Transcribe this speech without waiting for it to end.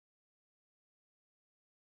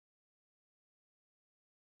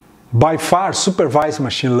By far, supervised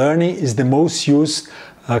machine learning is the most used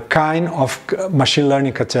kind of machine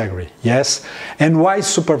learning category, yes? And why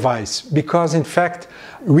supervised? Because in fact,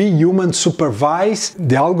 we humans supervise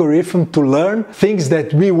the algorithm to learn things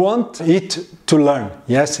that we want it to learn,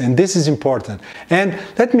 yes? And this is important. And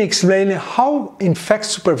let me explain how in fact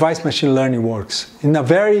supervised machine learning works in a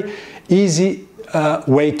very easy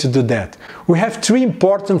way to do that. We have three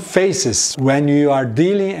important phases when you are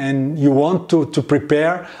dealing and you want to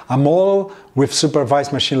prepare a model with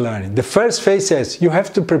supervised machine learning. The first phase is you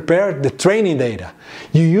have to prepare the training data.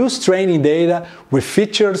 You use training data with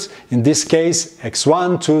features, in this case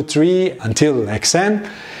x1, 2, 3 until xn,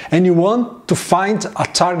 and you want to find a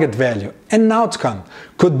target value. An outcome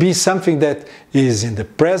could be something that is in the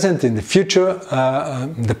present, in the future,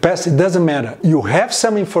 in the past, it doesn't matter. You have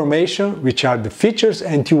some information, which are the features,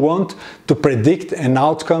 and you want to predict an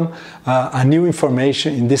outcome, a new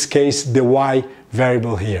information, in this case the y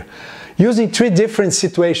variable here. Using three different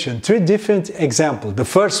situations, three different examples. The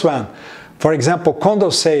first one, for example,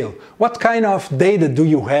 condo sale. What kind of data do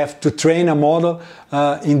you have to train a model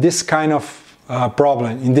in this kind of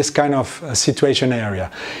problem, in this kind of situation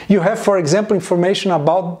area? You have, for example, information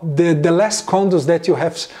about the last condos that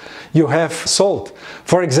you have sold.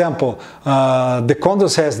 For example, the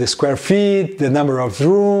condos has the square feet, the number of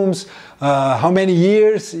rooms, how many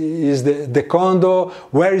years is the condo,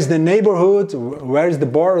 where is the neighborhood, where is the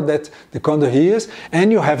border that the condo is,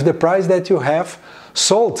 and you have the price that you have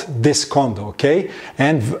sold this condo, okay?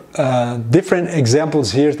 And different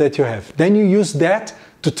examples here that you have. Then you use that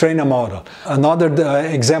to train a model. Another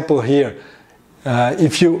example here,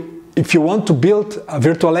 if you want to build a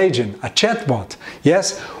virtual agent, a chatbot,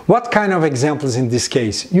 yes, what kind of examples in this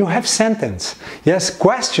case? You have sentence, yes,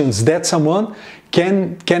 questions that someone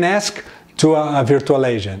can ask to a virtual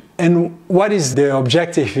agent. And what is the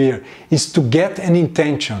objective here? Is to get an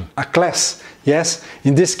intention, a class, yes?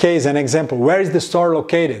 In this case, an example, where is the store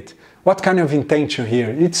located? What kind of intention here?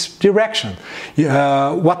 It's direction.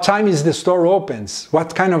 What time is the store opens?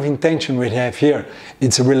 What kind of intention we have here?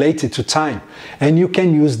 It's related to time. And you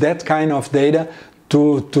can use that kind of data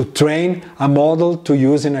to train a model to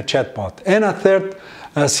use in a chatbot. And a third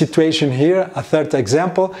situation here, a third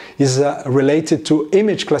example, is related to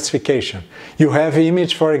image classification. You have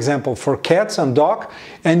image, for example, for cats and dog,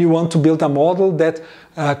 and you want to build a model that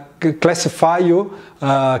classify you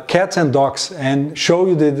cats and dogs and show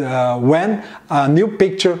you that when a new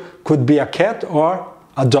picture could be a cat or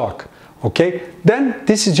a dog. Okay, then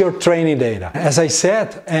this is your training data. As I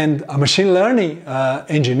said, and a machine learning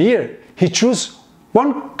engineer, he chooses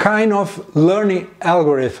one kind of learning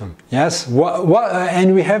algorithm, yes,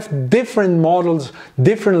 and we have different models,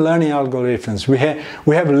 different learning algorithms.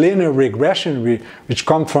 We have linear regression, which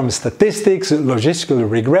comes from statistics, logistical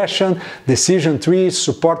regression, decision trees,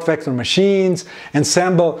 support vector machines,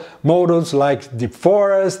 ensemble models like deep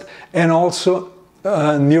forest, and also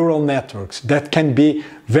neural networks that can be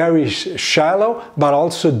very shallow but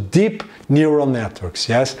also deep neural networks,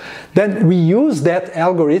 yes. Then we use that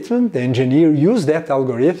algorithm, the engineer use that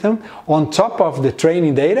algorithm on top of the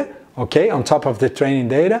training data, okay, on top of the training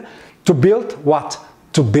data to build what?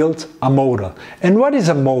 To build a model. And what is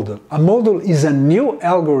a model? A model is a new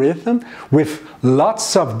algorithm with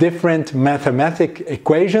lots of different mathematical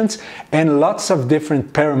equations and lots of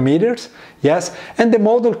different parameters, yes, and the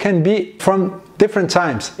model can be from different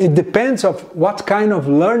times. It depends on what kind of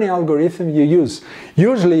learning algorithm you use.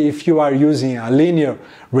 Usually if you are using a linear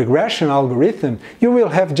regression algorithm, you will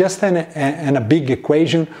have just a big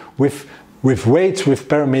equation with weights, with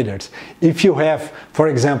parameters. If you have, for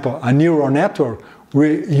example, a neural network,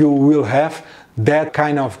 you will have that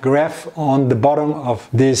kind of graph on the bottom of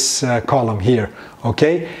this column here,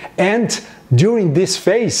 okay? And during this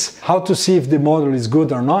phase, how to see if the model is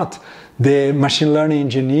good or not, the machine learning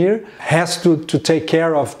engineer has to take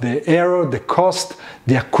care of the error, the cost,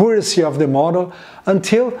 the accuracy of the model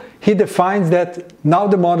until he defines that now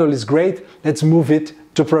the model is great, let's move it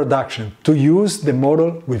to production, to use the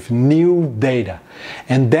model with new data.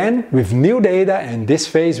 And then with new data, and this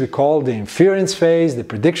phase we call the inference phase, the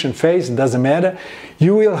prediction phase, it doesn't matter,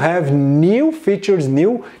 you will have new features,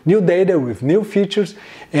 new data with new features,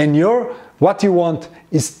 and what you want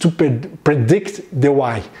is to predict the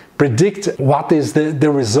Y, predict what is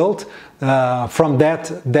the result from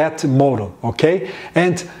that model, okay?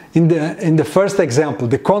 And in the first example,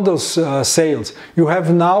 the condos sales, you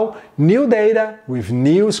have now new data with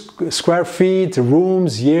new square feet,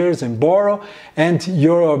 rooms, years, and borrow, and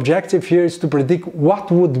your objective here is to predict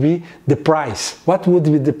what would be the price, what would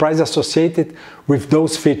be the price associated with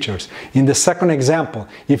those features. In the second example,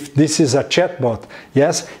 if this is a chatbot,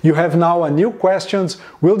 yes, you have now a new questions,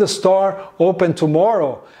 will the store open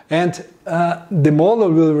tomorrow? And the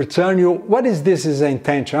model will return you, what is this is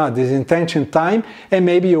intention? This intention time, and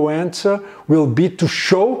maybe your answer will be to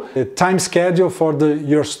show the time schedule for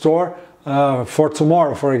your store for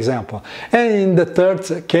tomorrow, for example. And in the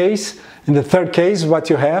third case, what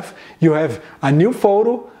you have a new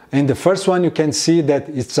photo. In the first one, you can see that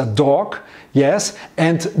it's a dog, yes,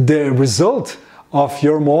 and the result of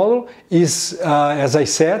your model is, as I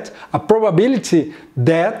said, a probability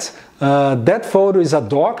that that photo is a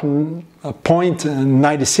dog,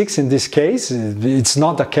 0.96 in this case. It's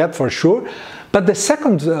not a cat for sure. But the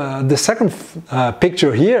second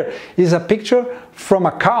picture here is a picture from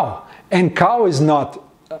a cow, and cow is not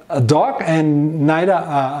a dog and neither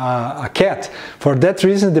a cat. For that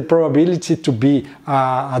reason, the probability to be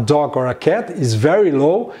a dog or a cat is very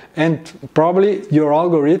low, and probably your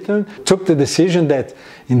algorithm took the decision that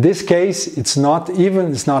in this case it's not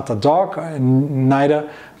a dog and neither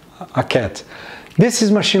a cat. This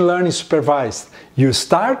is machine learning supervised. You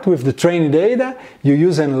start with the training data, you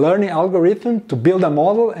use a learning algorithm to build a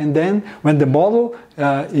model, and then when the model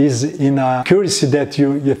is in a accuracy that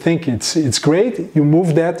you think it's great, you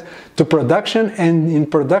move that to production, and in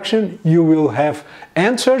production you will have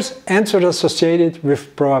answers associated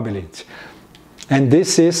with probability. And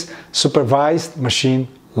this is supervised machine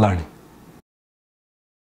learning.